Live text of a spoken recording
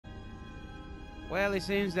Well, it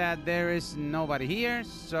seems that there is nobody here,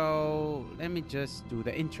 so let me just do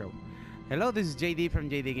the intro. Hello, this is JD from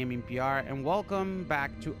JDGamingPR, and welcome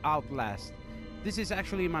back to Outlast. This is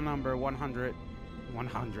actually my number 500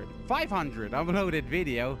 uploaded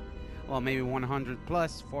video. Well, maybe 100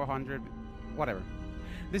 plus, 400, whatever.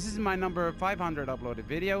 This is my number 500 uploaded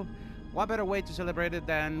video. What better way to celebrate it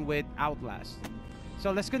than with Outlast?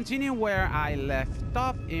 So let's continue where I left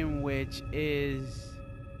off, in which is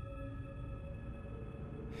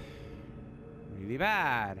really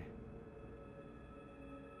bad.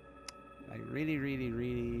 Like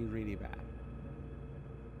really bad.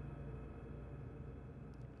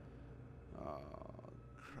 Oh,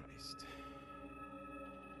 Christ.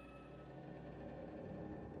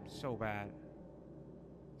 So bad.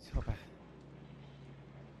 So bad.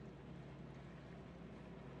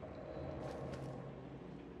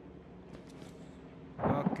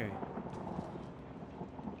 Okay.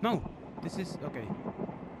 No! This is... okay.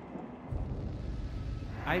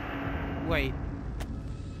 Wait.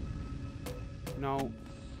 No.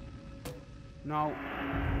 No.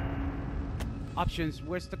 Options.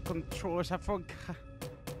 Where's the controllers? I forgot.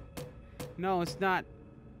 No, it's not.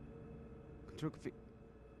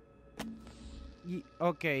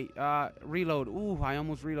 Okay. Reload. Ooh, I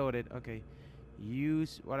almost reloaded. Okay.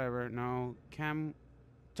 Use whatever. No.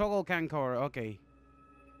 Toggle camcorder. Okay.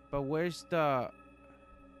 But where's the...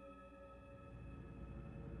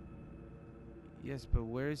 Yes, but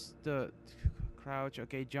where's the crouch?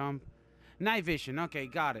 Okay, jump. Night vision. Okay,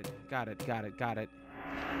 got it. Got it.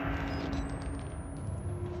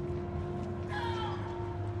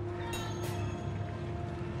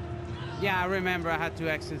 Yeah, I remember I had to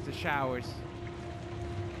exit the showers.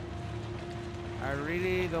 I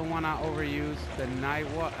really don't want to overuse the night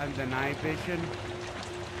vision.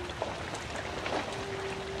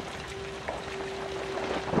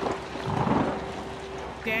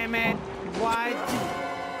 Damn it.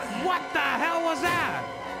 What the hell was that?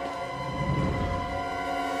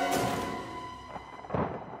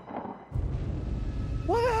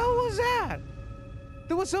 What the hell was that?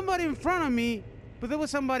 There was somebody in front of me, but there was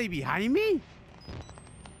somebody behind me?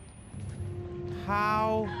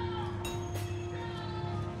 How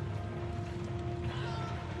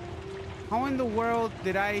in the world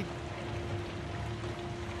did I...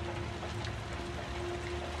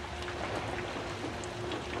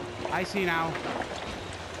 I see now.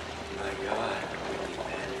 My God, we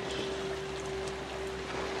vanished.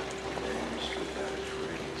 Vanished without a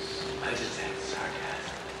trace. I detect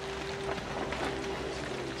sarcasm.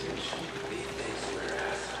 Intention. These things were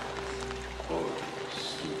assholes. Oh,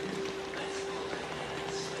 stupid. Let's pull the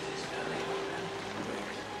hands. Let his belly open.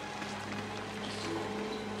 Wait. Just a moment.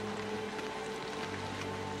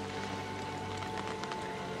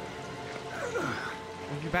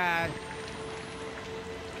 Thank you, bad.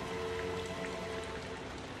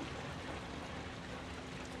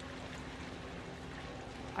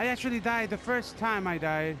 I actually died the first time I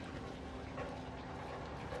died.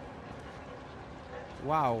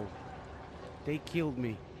 Wow. They killed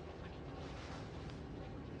me.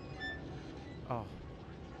 Oh.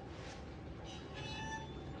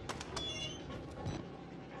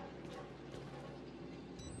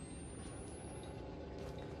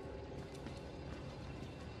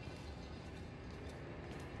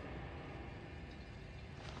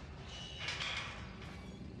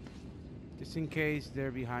 Just in case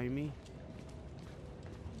they're behind me.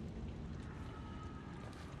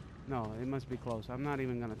 No, it must be close. I'm not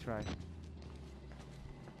even gonna try.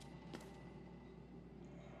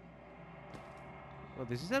 Well,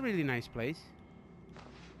 this is a really nice place.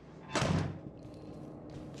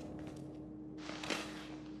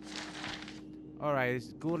 Alright,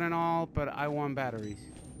 it's good and all, but I want batteries.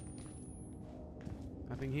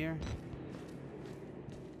 Nothing here?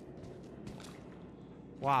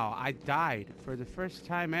 Wow, I died for the first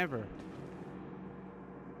time ever.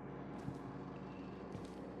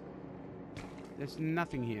 There's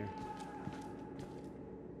nothing here.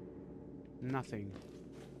 Nothing.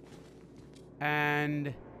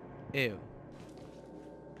 And... ew.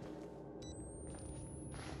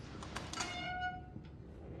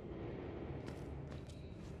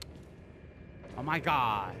 Oh my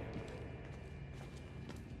God.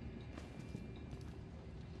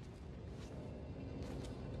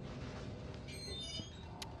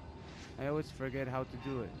 I always forget how to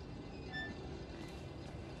do it.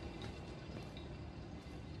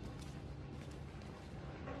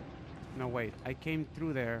 No, wait. I came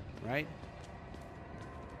through there, right?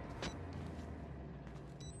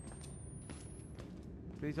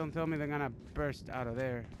 Please don't tell me they're gonna burst out of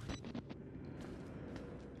there.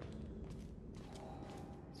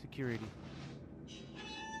 Security.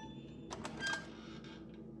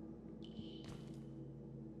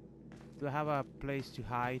 Do I have a place to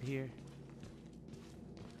hide here?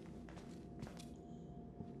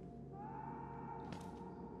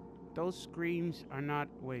 Those screams are not...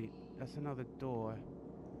 Wait, that's another door.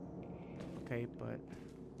 Okay, but...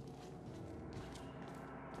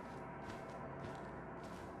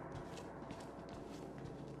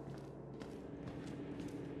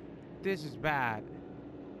 This is bad.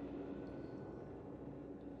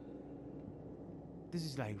 This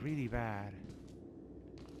is like really bad.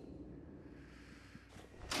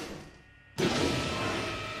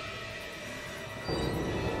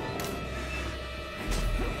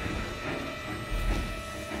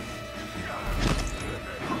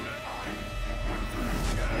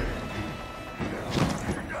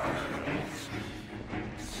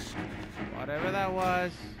 Whatever that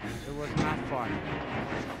was, it was not fun.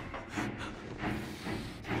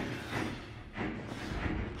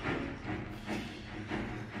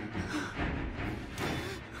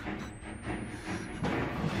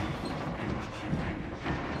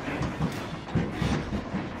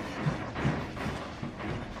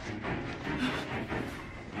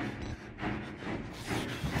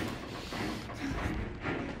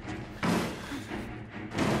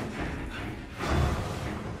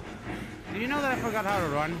 Do you know that I forgot how to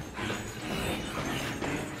run?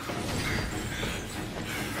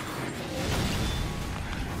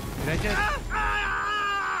 Did I just...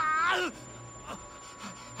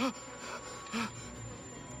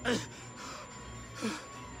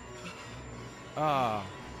 Oh.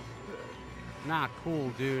 Not cool,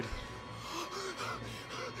 dude.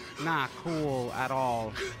 Not cool at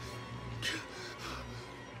all.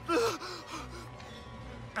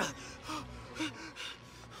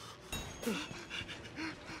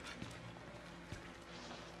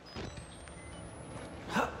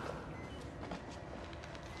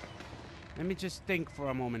 Let me just think for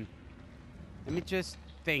a moment. Let me just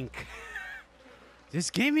think.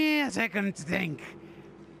 Just give me a second to think.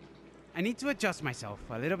 I need to adjust myself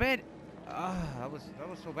a little bit. That was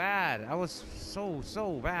so bad. That was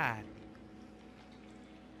so bad.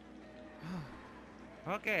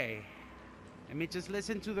 Okay. Let me just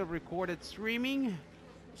listen to the recorded screaming.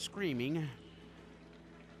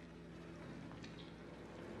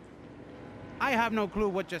 I have no clue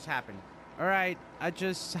what just happened. All right, I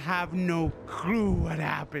just have no clue what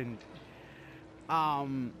happened.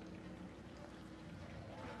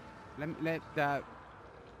 Let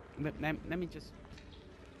me just.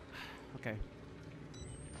 Okay.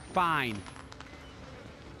 Fine.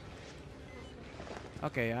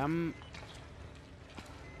 Okay, I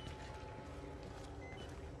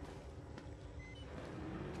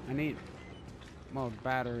need more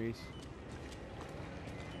batteries.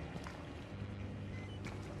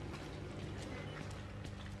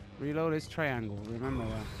 Reload is triangle, remember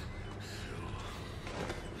that.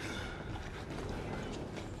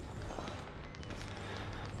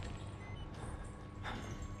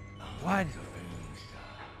 What?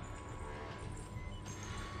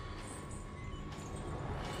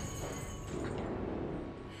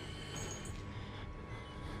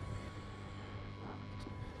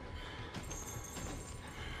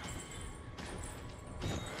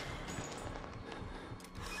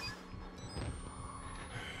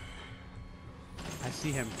 I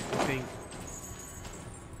see him, I think.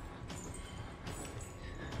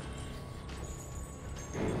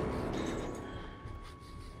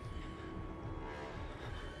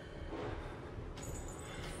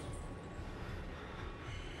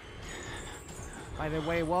 By the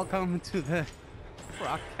way, welcome to the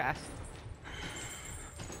broadcast.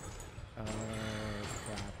 Crap.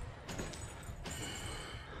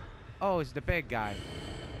 Oh, it's the big guy.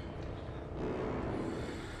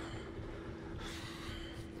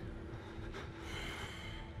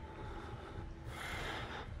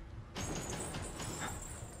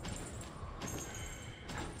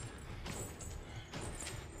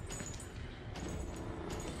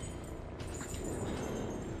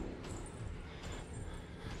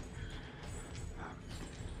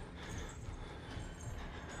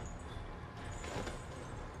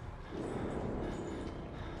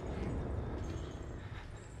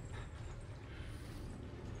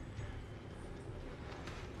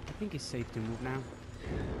 I think it's safe to move now.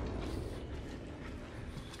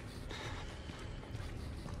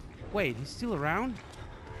 Wait, he's still around?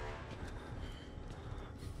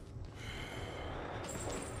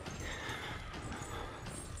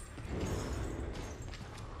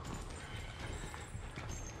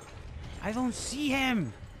 I don't see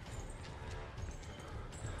him.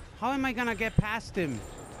 How am I gonna get past him?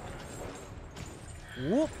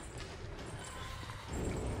 Whoop.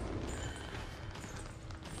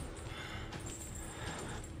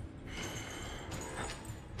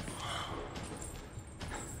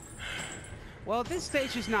 Well, this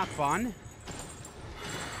stage is not fun.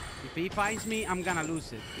 If he finds me, I'm gonna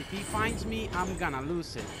lose it. If he finds me, I'm gonna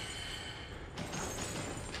lose it.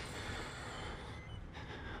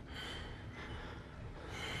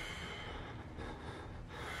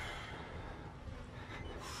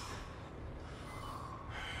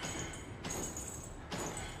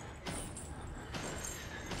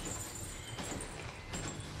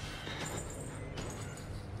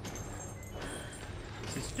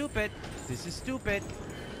 This is stupid. This is stupid.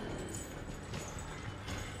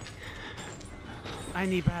 I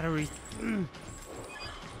need batteries.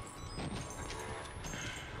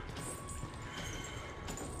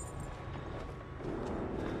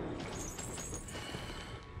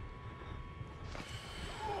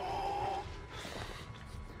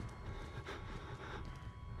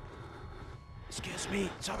 Excuse me.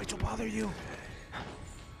 Sorry to bother you.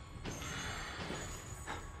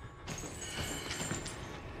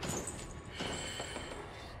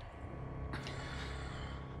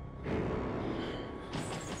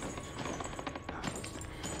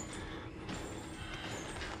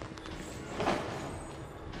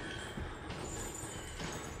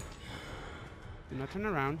 Do not turn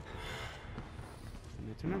around. Do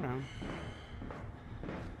not turn around.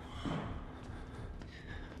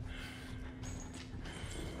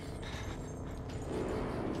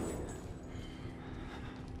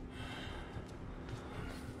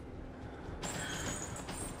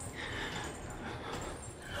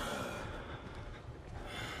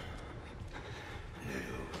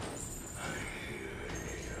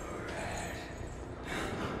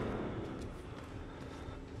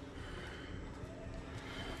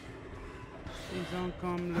 Please don't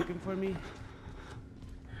come looking for me.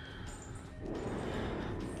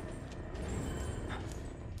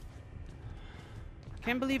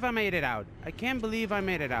 Can't believe I made it out. I can't believe I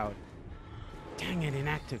made it out. Dang it,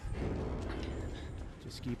 inactive.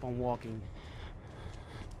 Just keep on walking.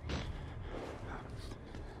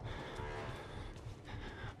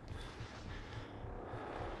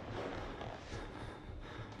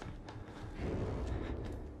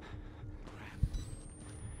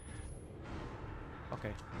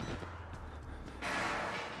 Okay.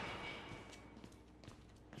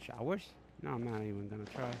 Showers? No, I'm not even gonna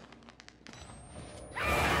try.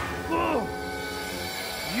 Whoa!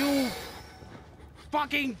 You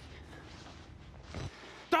fucking...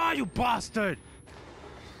 Die, you bastard!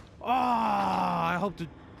 Oh, I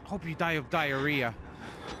hope you die of diarrhea.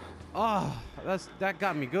 Oh, that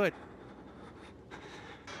got me good.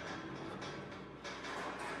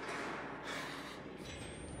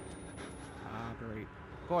 Great.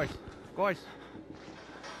 Of course. Of course.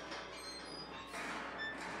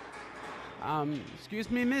 Excuse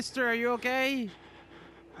me, mister, are you okay?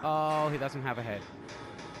 Oh, he doesn't have a head.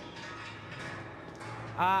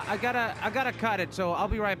 I gotta cut it, so I'll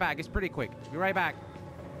be right back. It's pretty quick. Be right back.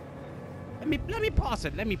 Let me pause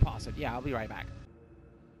it. Let me pause it. Yeah, I'll be right back.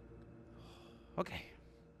 Okay.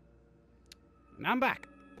 Now I'm back.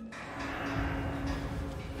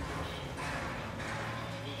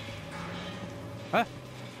 Huh?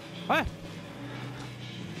 Huh?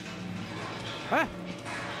 Huh?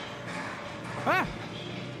 Huh?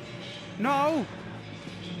 No!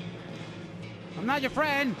 I'm not your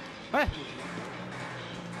friend! Huh?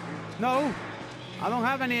 No! I don't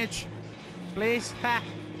have an itch. Please,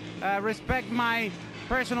 respect my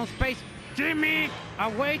personal space. Give me a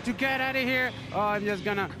way to get out of here. Oh, I'm just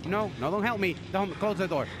gonna... No, don't help me. Don't close the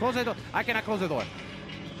door. Close the door. I cannot close the door.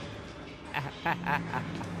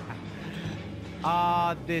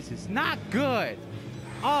 This is not good.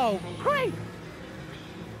 Oh, great.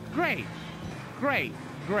 Great. Great.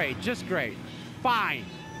 Great. Just great. Fine.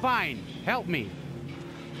 Fine. Help me.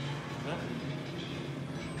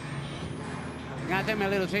 You gonna tell me a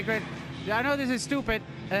little secret? I know this is stupid.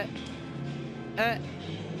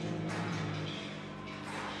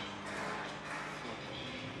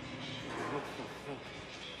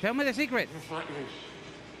 Tell me the secret.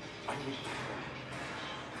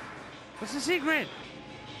 What's the secret?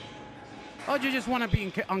 Oh, you just want to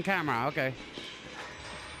be on camera. Okay.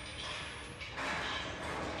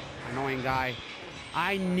 Annoying guy.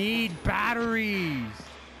 I need batteries.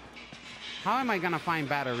 How am I going to find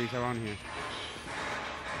batteries around here?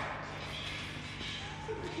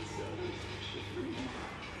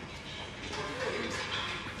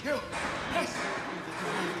 You, yes!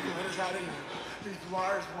 Let us out in here. These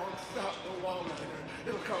wires won't stop the wall rider.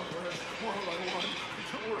 It'll come for us one by one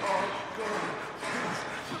until we're all gone.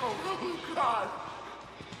 Oh, God!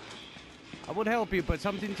 I would help you, but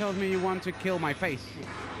something tells me you want to kill my face.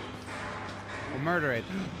 Or murder it.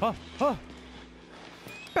 Oh!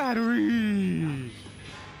 Batteries!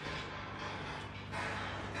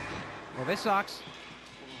 Well, this sucks.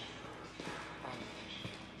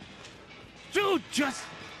 Dude, just...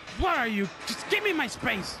 Where are you? Just give me my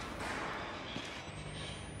space.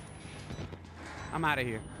 I'm out of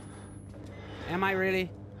here. Am I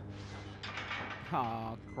really?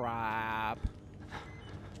 Oh, crap.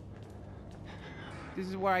 This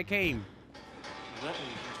is where I came.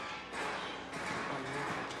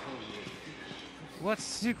 What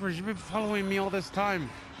secret? You've been following me all this time.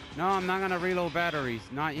 No, I'm not gonna reload batteries.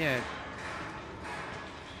 Not yet.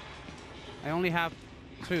 I only have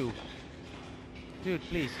 2. Dude,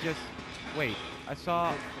 please, just wait. I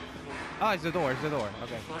saw... Oh, it's the door. It's the door.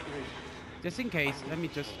 Okay. Just in case, let me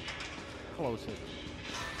just close it.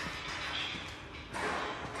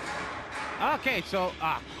 Okay, so...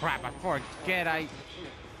 Ah, crap. I forget. I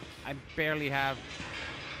barely have...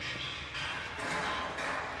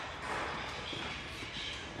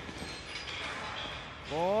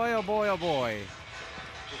 Boy, oh boy, oh boy.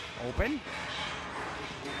 Open.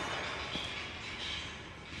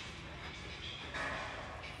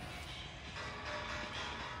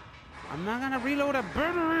 I'm not gonna reload a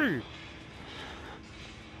battery.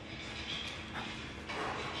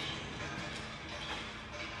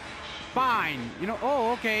 Fine. You know,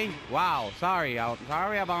 oh, okay. Wow, sorry. I'm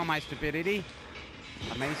sorry about my stupidity.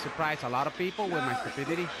 I may surprise a lot of people with my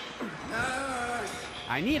stupidity. Nurse!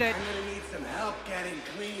 I need it. I'm gonna need some help getting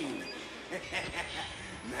clean.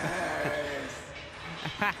 Nurse!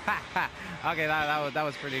 Okay, that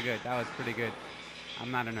was pretty good. That was pretty good.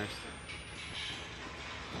 I'm not a nurse.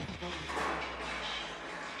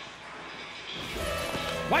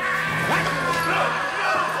 What? What?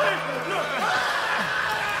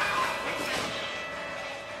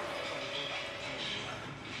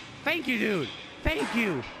 Thank you, dude. Thank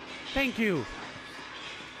you. Thank you.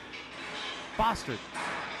 Bastard.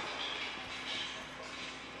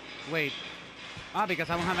 Wait. Ah, because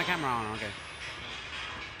I don't have my camera on. Okay.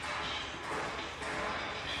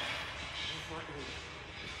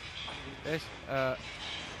 This,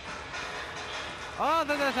 Oh,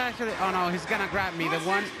 that's actually... Oh, no, he's gonna grab me. The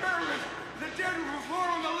one... The dead were born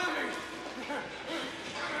on the living!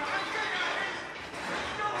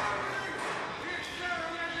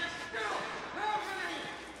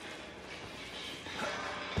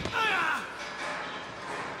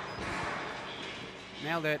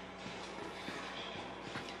 Nailed it.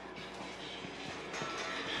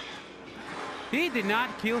 He did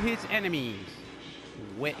not kill his enemies.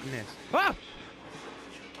 Witness. Ah!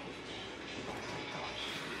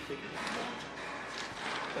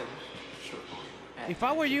 If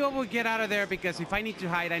I were you, I would get out of there because if I need to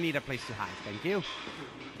hide, I need a place to hide. Thank you.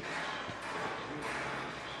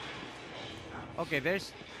 Okay,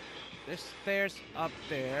 there's stairs up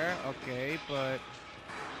there. Okay, but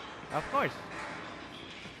of course.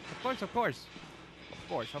 Of course, of course. Of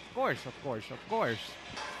course, of course, of course, of course.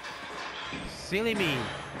 Silly me.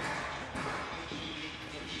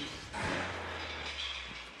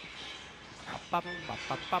 Battery,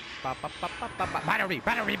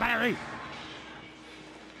 battery, battery.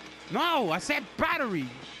 No, I said battery.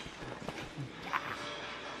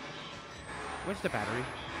 Where's the battery?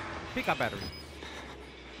 Pick up battery.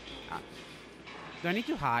 Do I need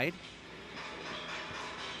to hide?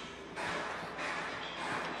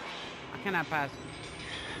 I cannot pass.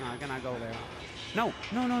 No, I cannot go there. No,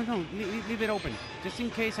 no, no, no. Leave it open. Just in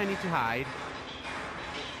case I need to hide.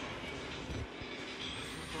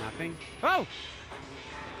 Nothing. Oh!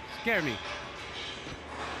 Scare me.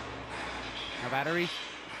 No batteries.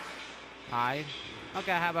 Hide.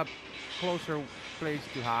 Okay, I have a closer place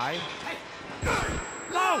to hide.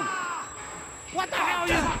 No! What the hell are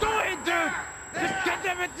you doing,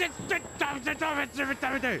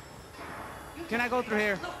 dude? Can I go through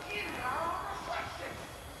here?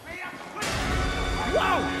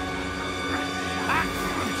 Whoa! Ah.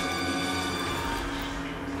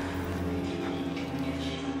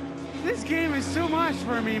 This game is too much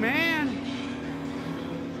for me, man.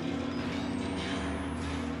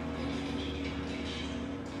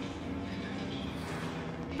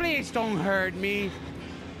 Please don't hurt me.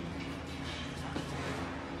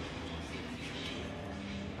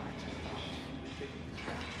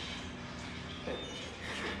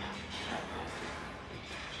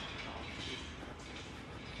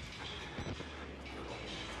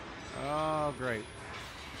 Oh, great.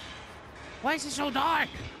 Why is it so dark?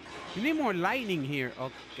 You need more lightning here.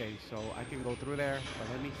 Okay, so I can go through there. But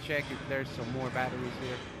let me check if there's some more batteries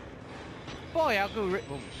here. Boy,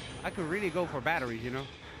 I could really go for batteries, you know.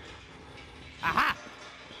 Aha!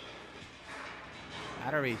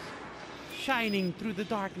 Batteries. Shining through the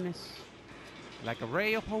darkness. Like a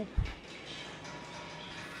ray of hope.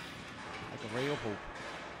 Like a ray of hope.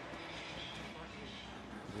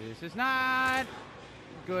 This is not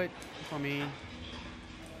good for me.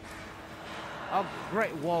 Oh,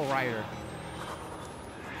 great wall rider.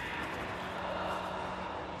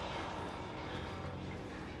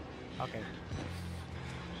 Okay.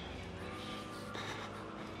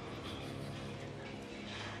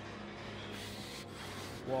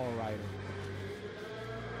 Wall rider.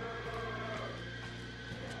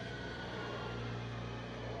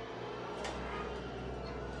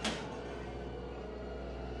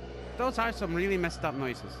 Those are some really messed up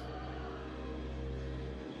noises.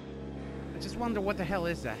 I just wonder what the hell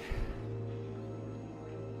is that?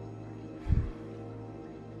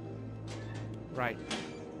 Right.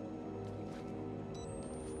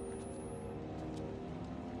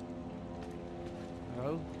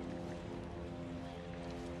 Hello?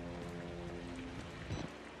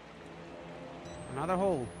 Another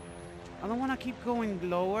hole. I don't want to keep going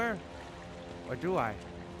lower. Or do I?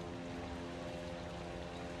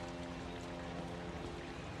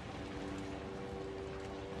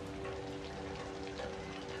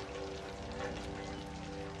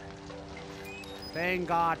 Thank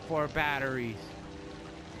God for batteries.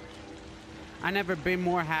 I've never been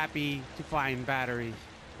more happy to find batteries.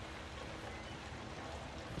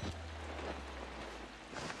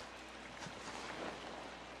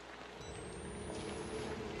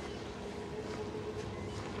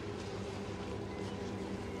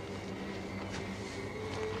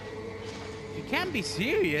 You can't be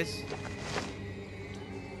serious.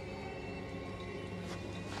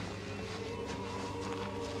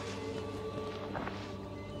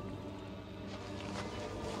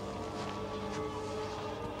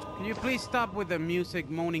 Can you please stop with the music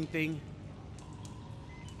moaning thing?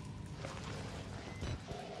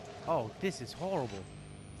 Oh, this is horrible.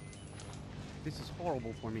 This is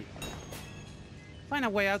horrible for me. Find a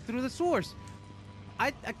way out through the source.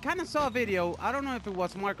 I kind of saw a video, I don't know if it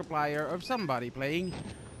was Markiplier or somebody playing,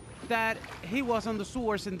 that he was on the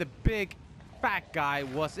sewers and the big fat guy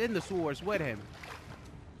was in the sewers with him.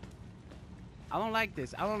 I don't like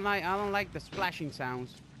this. I don't like the splashing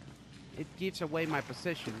sounds. It gives away my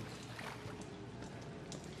position.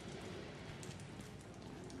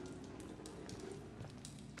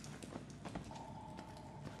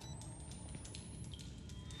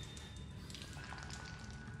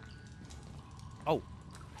 Oh.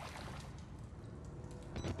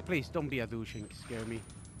 Please don't be a douche and scare me.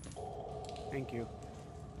 Thank you.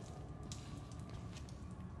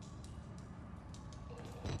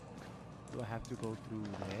 Do I have to go through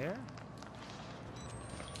there?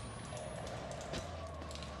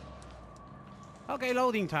 Okay,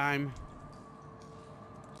 loading time.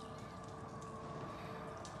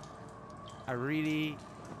 I really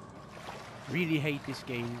hate this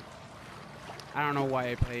game. I don't know why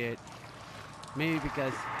I play it. Maybe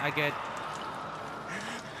because I get...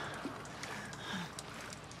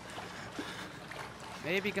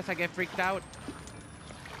 Maybe because I get freaked out.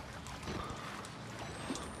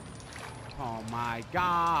 Oh my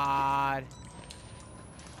God.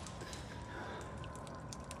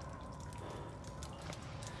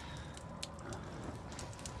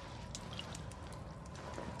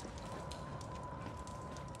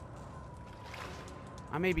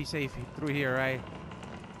 I may be safe through here, right?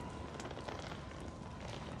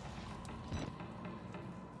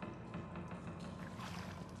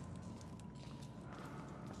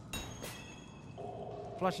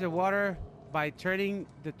 Flush the water by turning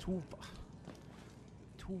the two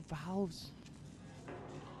valves.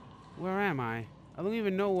 Where am I? I don't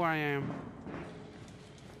even know where I am.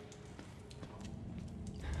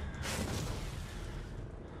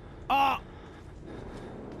 Oh!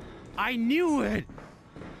 I knew it!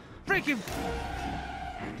 Freaking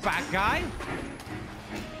fat guy!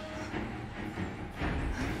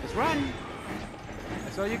 Just run!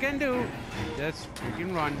 That's all you can do. Just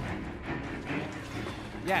freaking run.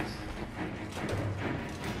 Yes.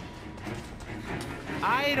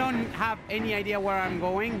 I don't have any idea where I'm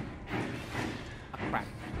going. Oh,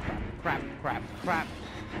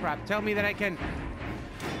 crap. Tell me that I can.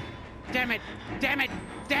 Damn it.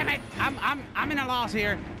 I'm in a loss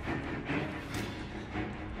here.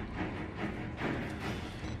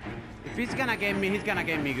 If he's gonna get me, he's gonna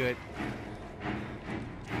get me good.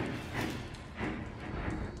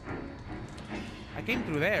 I came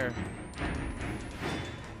through there.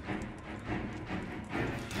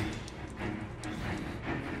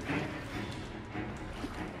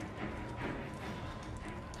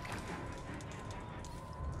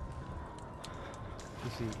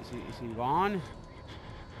 Is he gone?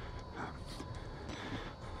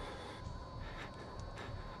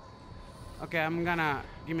 Okay, I'm gonna...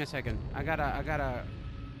 Give me a second. I'll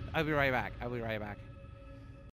be right back.